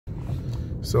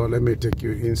So let me take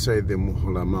you inside the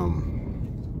Mulhamam.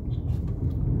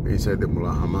 Inside the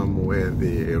Mulhamam, where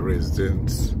the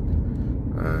residents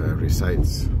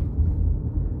resides.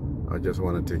 I just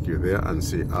want to take you there and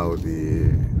see how the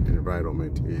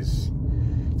environment is.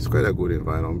 It's quite a good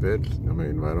environment.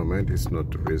 It's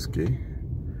not risky.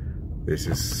 This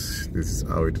is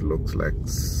how it looks like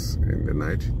in the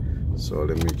night. So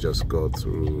let me just go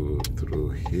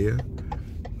through here.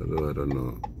 Although I don't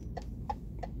know.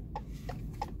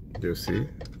 Do you see?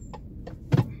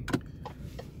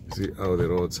 See how the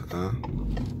roads are?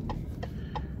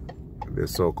 They're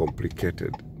so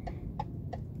complicated.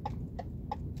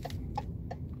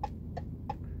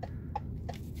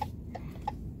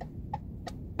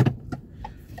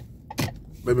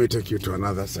 Let me take you to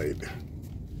another side,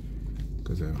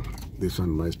 because this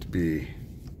one might be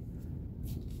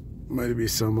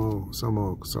somehow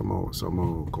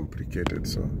complicated.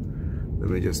 So let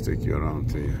me just take you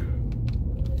around here.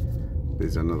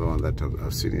 There's another one that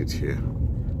I've seen it here.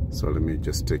 So let me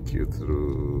just take you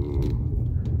through.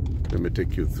 Let me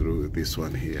take you through this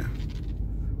one here.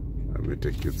 Let me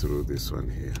take you through this one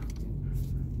here.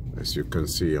 As you can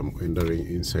see, I'm entering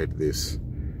inside this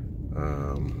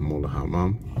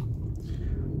Mulhamam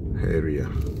area.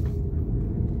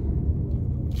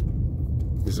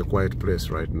 It's a quiet place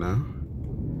right now,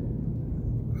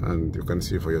 and you can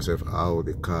see for yourself how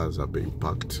the cars are being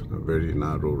parked. A very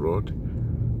narrow road.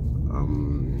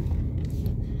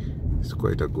 It's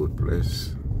quite a good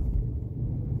place.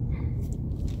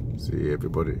 See,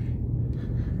 everybody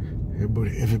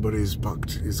is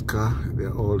parked his car.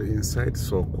 They're all inside,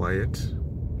 so quiet.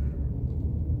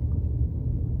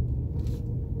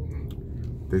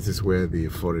 This is where the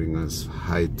foreigners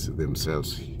hide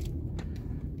themselves.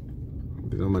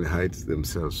 They normally hide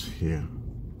themselves here.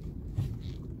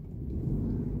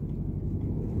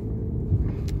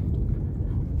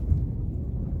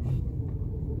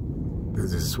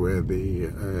 This is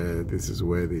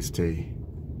where they stay.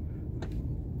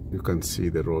 You can see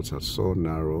the roads are so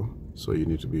narrow, so you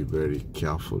need to be very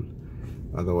careful.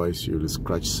 Otherwise, you'll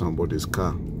scratch somebody's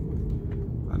car,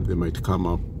 and they might come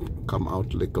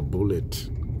out like a bullet.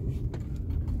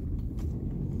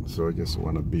 So I just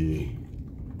want to be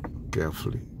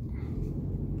careful.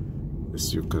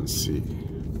 As you can see,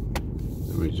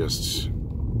 let me just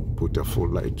put a full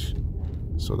light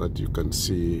so that you can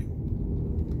see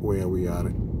where we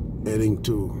are heading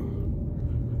to.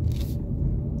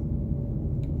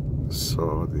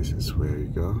 So this is where we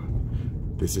go.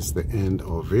 This is the end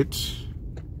of it.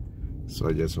 So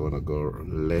I just want to go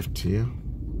left here.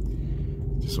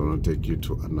 Just want to take you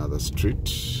to another street,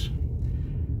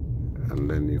 and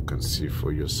then you can see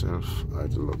for yourself how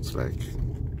it looks like.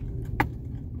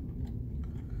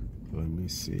 Let me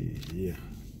see here.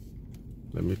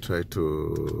 Let me try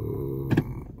to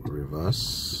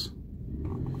reverse.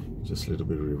 Just a little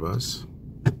bit reverse.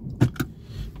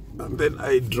 And then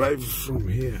I drive from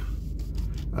here.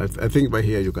 I think by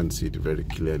here you can see it very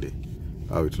clearly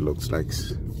how it looks like.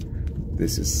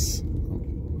 This is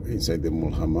inside the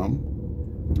Mulhamam.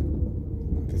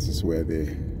 This is where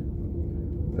the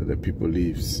people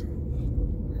lives.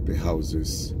 The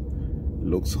houses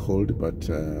looks old but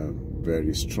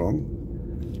very strong,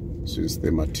 since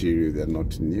the material they're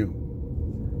not new.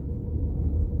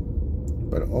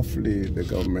 But hopefully the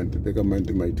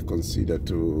government might consider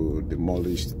to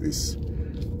demolish this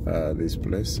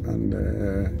place and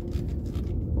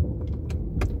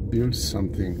build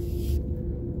something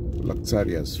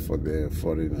luxurious for the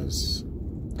foreigners,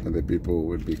 and the people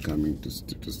will be coming to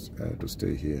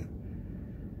stay here.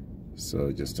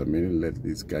 So just a minute, let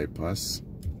this guy pass.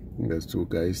 There's two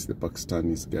guys, the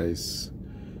Pakistanis guys,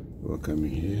 who are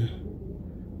coming here.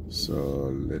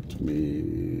 So let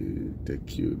me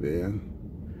take you there.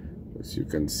 As you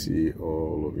can see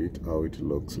all of it, how it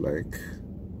looks like.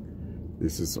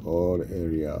 This is all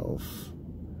area of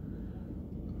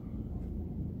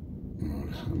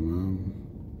Mulhamam.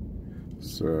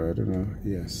 So I don't know.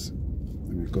 Yes,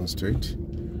 let me go straight.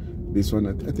 This one,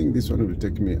 I think this one will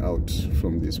take me out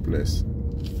from this place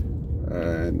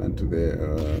and onto the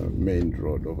main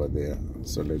road over there.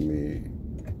 So let me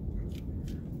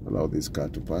allow this car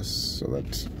to pass so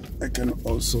that I can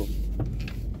also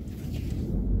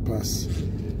pass.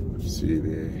 See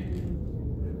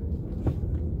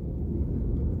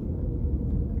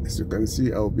as you can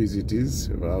see how busy it is.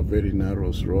 A very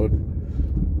narrow road,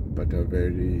 but a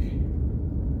very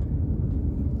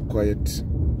quiet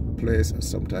place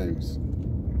sometimes.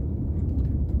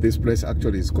 This place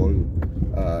actually is called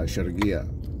Shargia.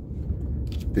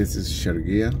 This is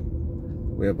Shargia,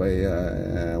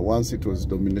 whereby once it was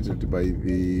dominated by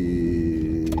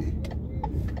the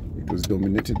was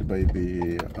dominated by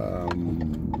the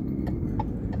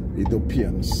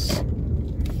Ethiopians.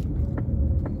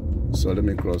 So let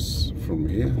me cross from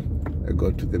here. I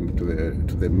go to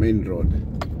the main road,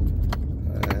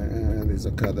 and there's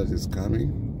a car that is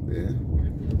coming there.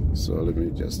 So let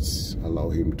me just allow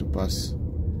him to pass.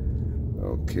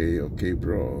 Okay,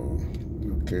 bro.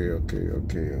 Okay.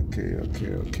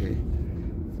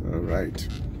 All right.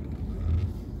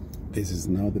 This is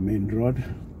now the main road.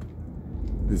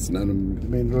 This is now the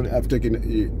main road. I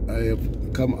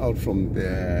have come out from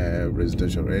the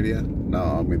residential area.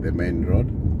 Now I'm in the main road,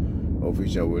 of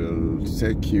which I will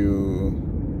take you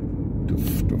to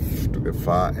the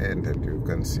far end, and you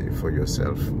can see for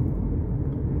yourself.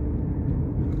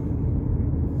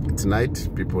 It's night.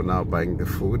 People now buying the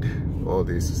food. All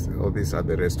these are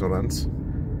the restaurants,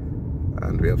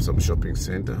 and we have some shopping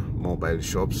center, mobile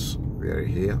shops. We are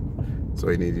here. So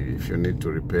if you need to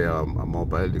repair a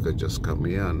mobile, you can just come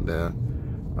here and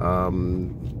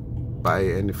buy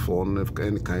any phone,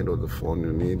 any kind of the phone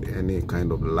you need, any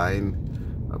kind of line,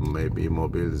 maybe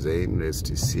Mobile, Zain,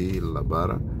 STC,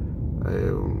 Labara,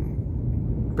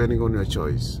 depending on your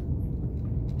choice.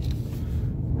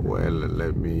 Well,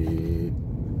 let me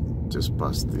just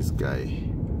pass this guy.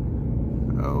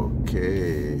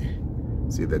 Okay,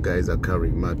 see, the guys are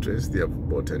carrying mattress. They have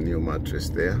bought a new mattress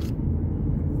there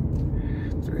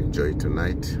to enjoy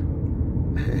tonight.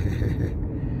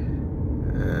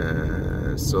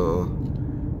 So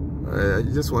I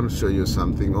just want to show you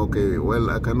something. Okay, well,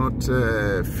 I cannot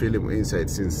film inside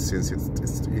since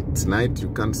it's night. You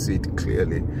can't see it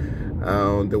clearly.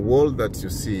 The wall that you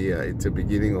see here, it's the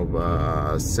beginning of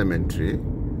a cemetery,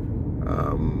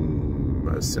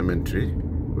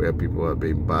 where people are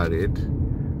being buried,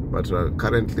 but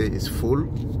currently it's full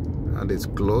and it's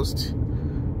closed,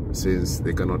 since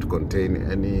they cannot contain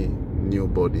any new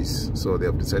bodies. So they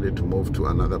have decided to move to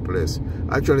another place.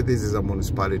 Actually, this is a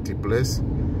municipality place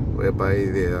whereby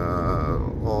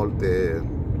all the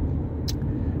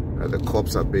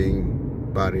corpses are being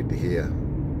buried here.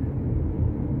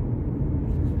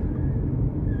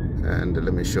 And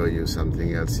let me show you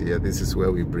something else here. This is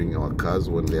where we bring our cars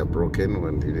when they are broken,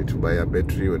 when you need to buy a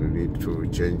battery, when you need to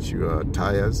change your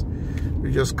tires. You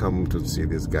just come to see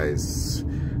these guys.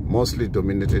 Mostly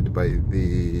dominated by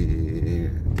the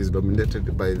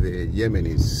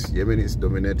Yemenis. Yemenis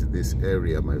dominate this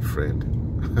area, my friend.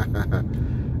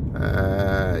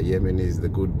 Yemenis, the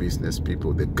good business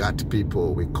people, the gut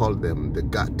people. We call them the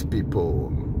gut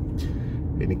people.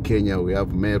 In Kenya, we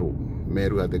have Meru.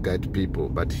 Meru are the gut people,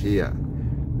 but here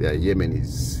they are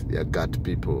Yemenis. They are gut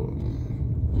people.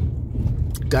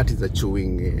 Gut is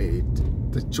chewing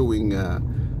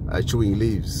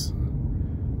leaves.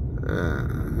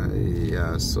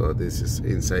 Yeah, so this is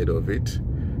inside of it.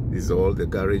 These are all the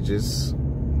garages.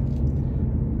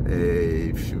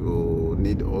 If you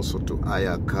need also to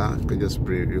hire a car, you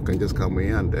can just come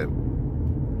here and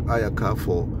hire a car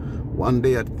for one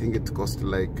day. I think it costs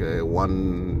like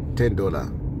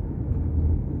 $10.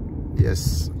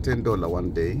 Yes, $10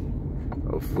 one day,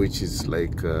 of which is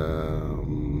like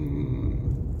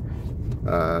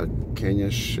Kenya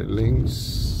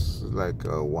shillings, like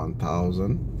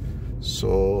 1,000.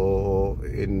 So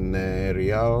in a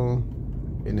real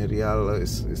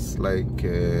it's like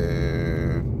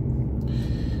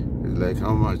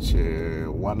how much?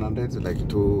 100, like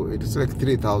two. It's like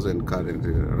 3,000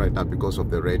 currently right now because of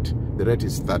the rate. The rate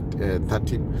is 30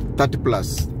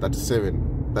 plus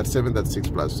 37, 36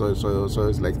 plus. So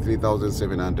it's like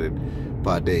 3,700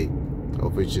 per day,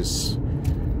 of which is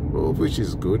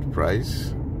good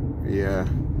price. Yeah.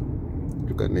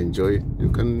 You can enjoy it. You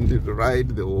can ride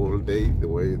the whole day the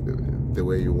way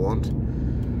you want,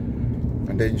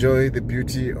 and enjoy the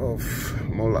beauty of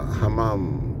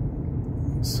Mulhamam.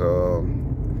 So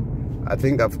I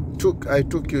think I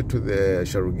took you to the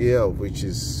Sharugia, which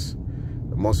is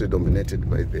mostly dominated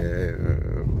by the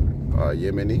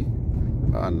Yemeni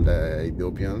and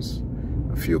Ethiopians,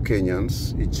 a few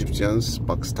Kenyans, Egyptians,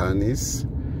 Pakistanis,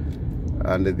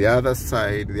 and the other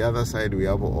side we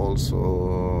have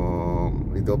also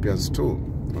Ethiopians too.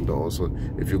 And also,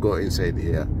 if you go inside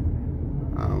here,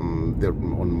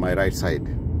 on my right side,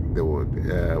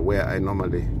 where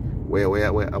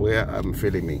I'm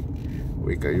filming,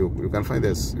 you can find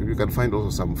this. You can find also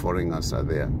some foreigners are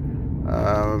there.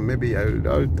 Maybe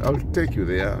I'll take you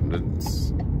there,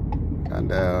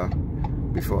 and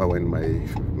before I end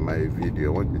my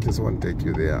video, I just want to take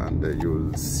you there, and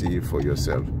you'll see for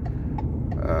yourself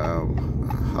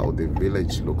how the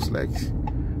village looks like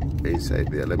inside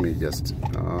there. Let me just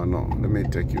let me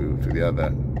take you to the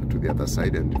other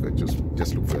side, and you can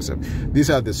just look for yourself. These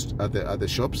are the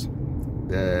shops.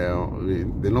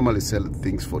 They normally sell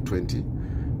things for 20.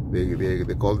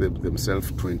 They call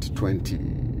themselves 2020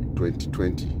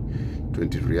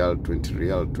 real, 20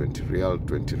 real, 20 real,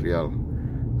 20 real.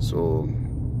 So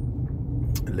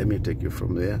let me take you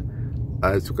from there.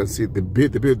 As you can see, the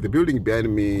building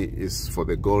behind me is for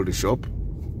the gold shop.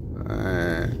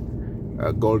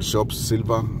 Gold shop,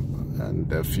 silver,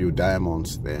 and a few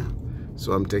diamonds there.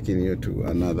 So I'm taking you to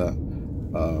another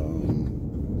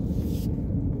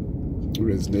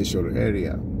residential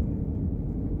area.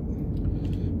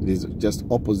 It is just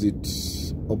opposite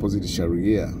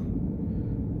Sharia.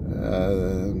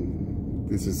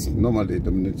 This is normally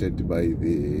dominated by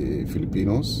the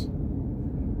Filipinos,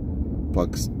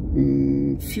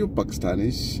 few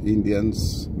Pakistanis,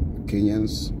 Indians,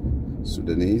 Kenyans,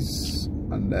 Sudanese,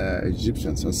 and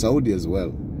Egyptians, and Saudi as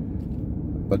well.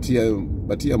 But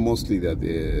here mostly they are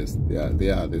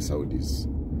the Saudis.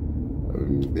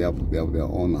 They have their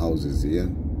own houses here.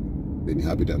 The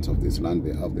inhabitants of this land,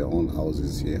 they have their own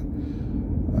houses here.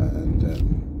 And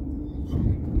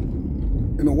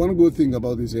you know, one good thing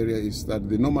about this area is that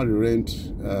they normally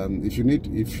rent. If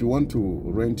you want to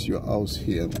rent your house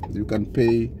here, you can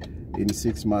pay in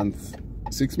 6 months,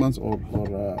 or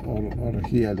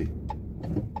yearly.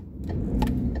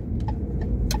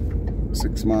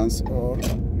 6 months or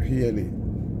yearly.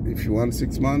 If you want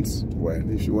 6 months, well.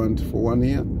 If you want for 1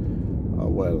 year,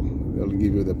 well, they'll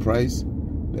give you the price,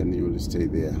 then you will stay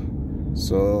there.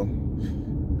 So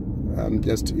I'm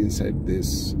just inside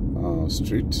this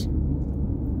street.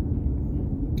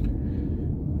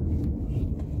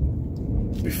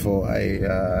 Before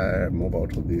I move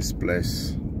out of this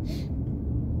place,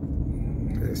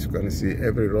 as you can see,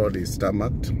 every road is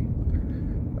tarmacked,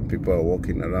 and people are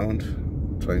walking around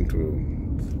trying to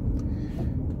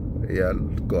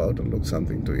go out and look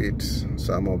something to eat.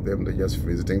 Some of them, they're just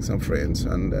visiting some friends,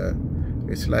 and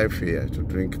it's life here to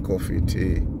drink coffee,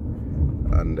 tea,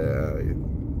 and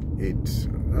eat,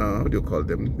 how do you call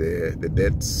them, the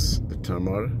dates, the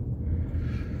tamar.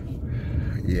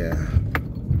 Yeah,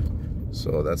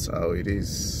 so that's how it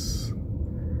is.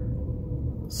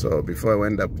 So before I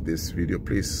wind up this video,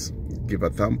 please give a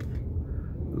thumb,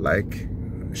 like,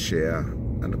 share,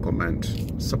 and comment.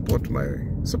 Support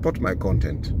my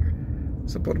content.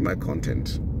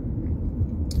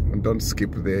 And don't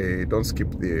skip the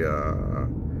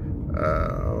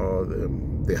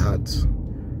ads.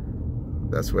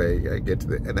 That's where I get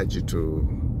the energy to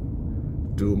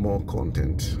do more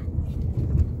content.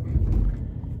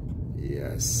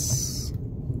 Yes.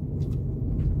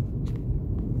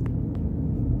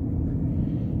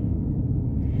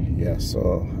 Yeah,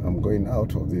 so I'm going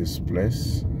out of this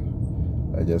place.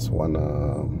 I just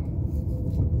wanna,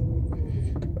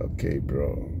 okay,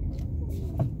 bro.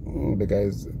 The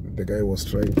guy was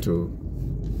trying to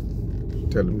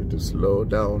tell me to slow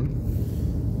down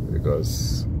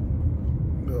because,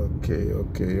 okay.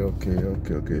 Let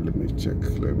me check.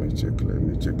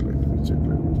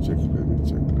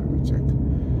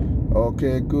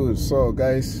 Okay, good. So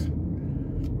guys,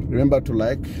 remember to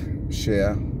like,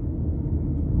 share,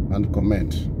 and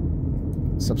comment.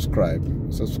 Subscribe,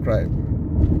 and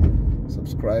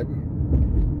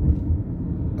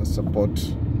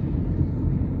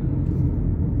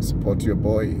support your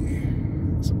boy,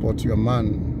 support your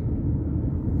man.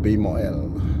 Be Moel,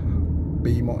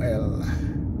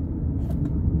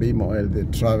 the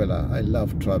traveler. I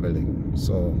love traveling,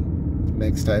 so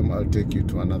next time I'll take you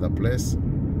to another place,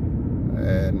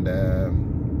 and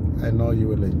I know you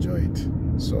will enjoy it.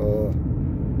 So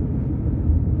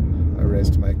I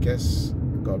rest my case.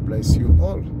 God bless you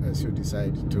all as you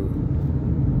decide to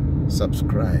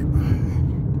subscribe.